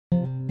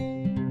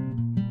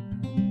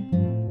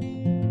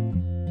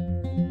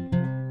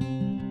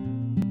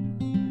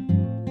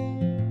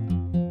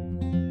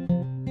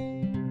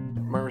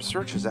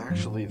research is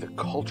actually the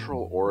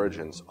cultural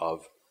origins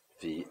of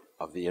the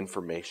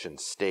information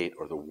state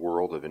or the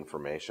world of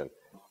information.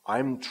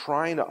 I'm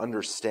trying to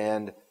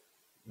understand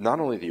not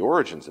only the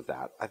origins of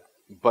that,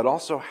 but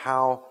also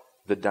how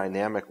the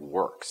dynamic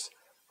works.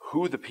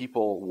 Who the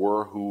people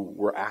were who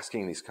were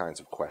asking these kinds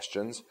of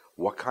questions,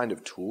 what kind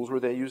of tools were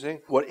they using.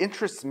 What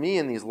interests me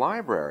in these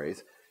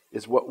libraries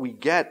is what we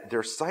get,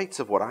 they're sites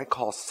of what I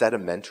call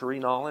sedimentary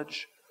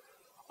knowledge.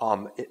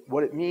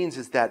 What it means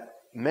is that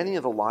many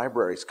of the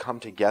libraries come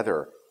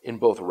together in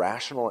both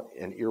rational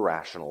and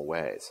irrational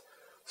ways.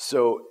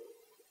 So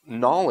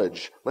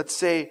knowledge, let's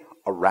say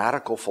a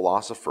radical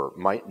philosopher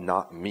might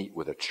not meet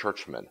with a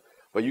churchman,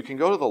 but you can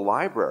go to the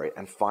library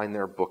and find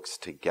their books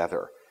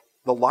together.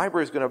 The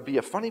library is going to be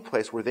a funny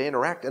place where they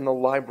interact, and the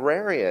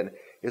librarian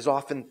is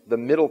often the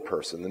middle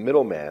person, the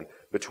middleman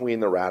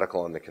between the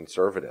radical and the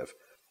conservative.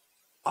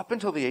 Up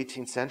until the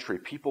 18th century,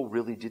 people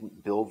really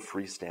didn't build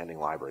freestanding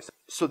libraries.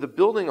 So the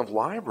building of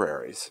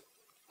libraries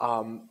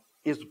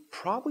is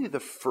probably the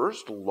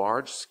first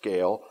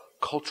large-scale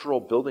cultural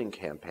building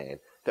campaign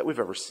that we've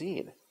ever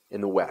seen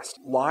in the West.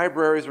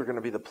 Libraries are going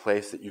to be the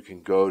place that you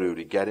can go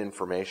to get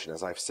information,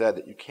 as I've said,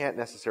 that you can't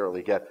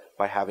necessarily get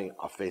by having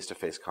a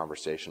face-to-face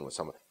conversation with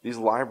someone. These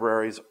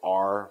libraries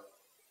are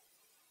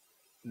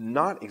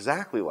not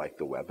exactly like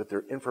the web, but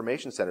they're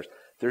information centers.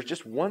 There's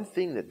just one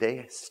thing that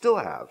they still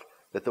have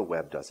that the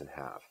web doesn't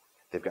have.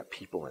 They've got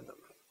people in them.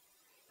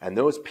 And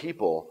those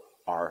people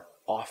are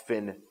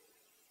often,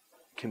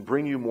 can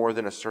bring you more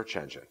than a search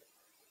engine.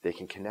 They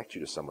can connect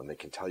you to someone. They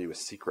can tell you a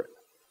secret.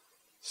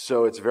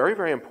 So it's very,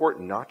 very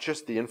important, not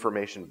just the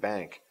information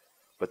bank,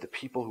 but the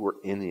people who are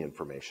in the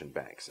information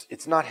banks.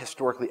 It's not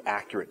historically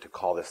accurate to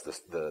call this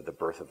the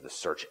birth of the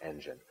search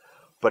engine,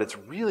 but it's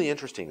really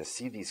interesting to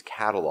see these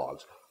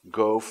catalogs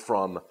go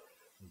from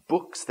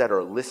books that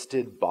are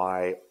listed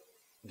by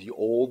the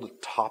old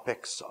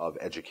topics of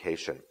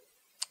education,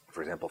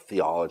 for example,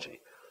 theology,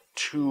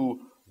 to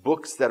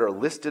books that are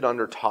listed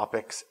under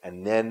topics,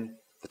 and then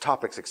the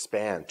topics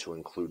expand to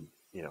include,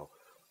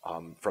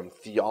 from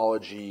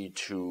theology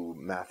to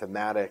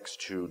mathematics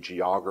to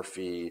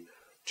geography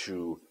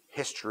to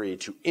history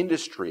to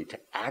industry to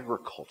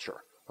agriculture,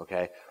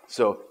 okay?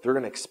 So they're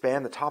going to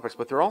expand the topics,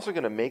 but they're also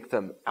going to make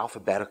them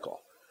alphabetical.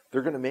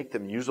 They're going to make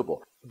them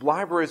usable.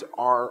 Libraries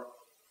are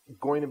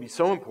going to be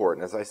so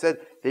important. As I said,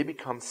 they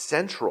become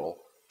central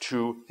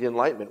to the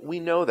Enlightenment. We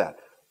know that.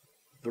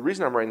 The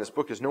reason I'm writing this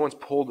book is no one's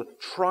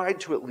tried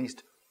to at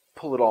least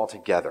pull it all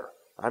together.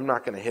 I'm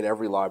not going to hit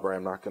every library.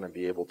 I'm not going to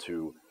be able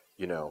to,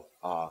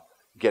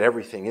 get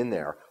everything in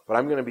there. But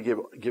I'm going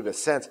to give a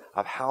sense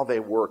of how they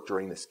work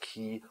during this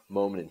key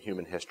moment in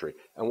human history.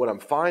 And what I'm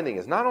finding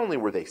is not only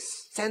were they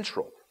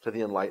central to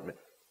the Enlightenment,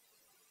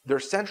 they're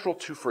central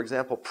to, for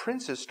example,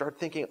 princes start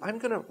thinking, I'm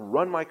going to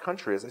run my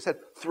country, as I said,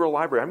 through a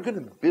library. I'm going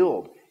to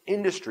build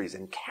industries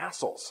and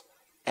castles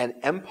and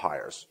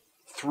empires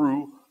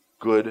through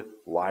good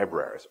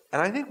libraries.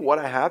 And I think what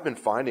I have been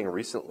finding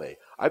recently,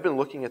 I've been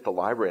looking at the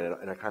library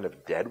in a kind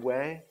of dead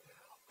way.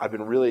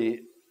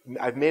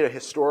 I've made a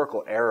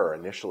historical error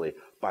initially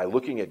by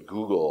looking at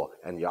Google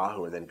and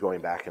Yahoo and then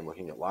going back and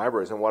looking at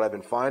libraries. And what I've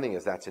been finding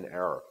is that's an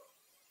error.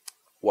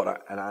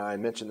 And I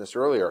mentioned this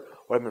earlier,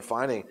 what I've been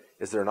finding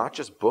is they're not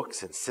just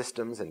books and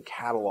systems and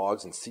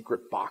catalogs and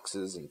secret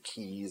boxes and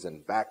keys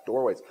and back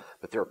doorways,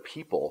 but there are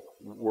people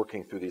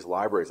working through these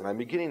libraries. And I'm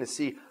beginning to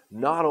see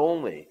not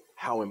only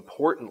how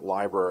important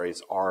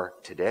libraries are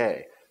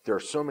today, there are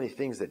so many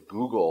things that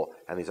Google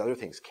and these other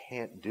things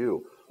can't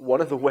do. One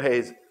of the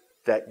ways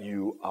that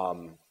you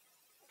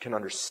can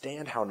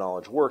understand how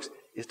knowledge works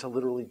is to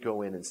literally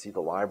go in and see the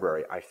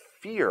library. I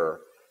fear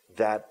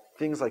that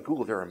things like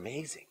Google, they're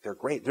amazing, they're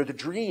great, they're the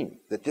dream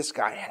that these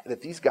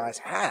guys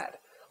had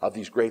of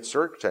these great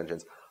search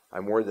engines.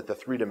 I'm worried that the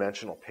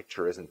three-dimensional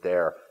picture isn't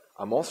there.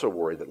 I'm also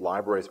worried that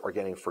libraries are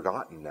getting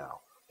forgotten now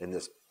in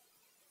this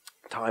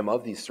time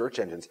of these search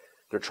engines.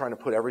 They're trying to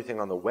put everything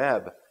on the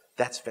web.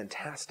 That's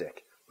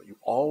fantastic, but you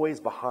always,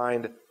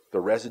 behind the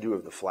residue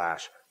of the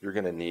flash, you're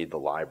going to need the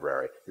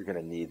library. You're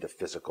going to need the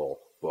physical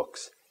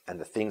books and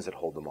the things that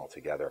hold them all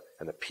together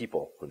and the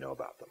people who know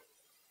about them.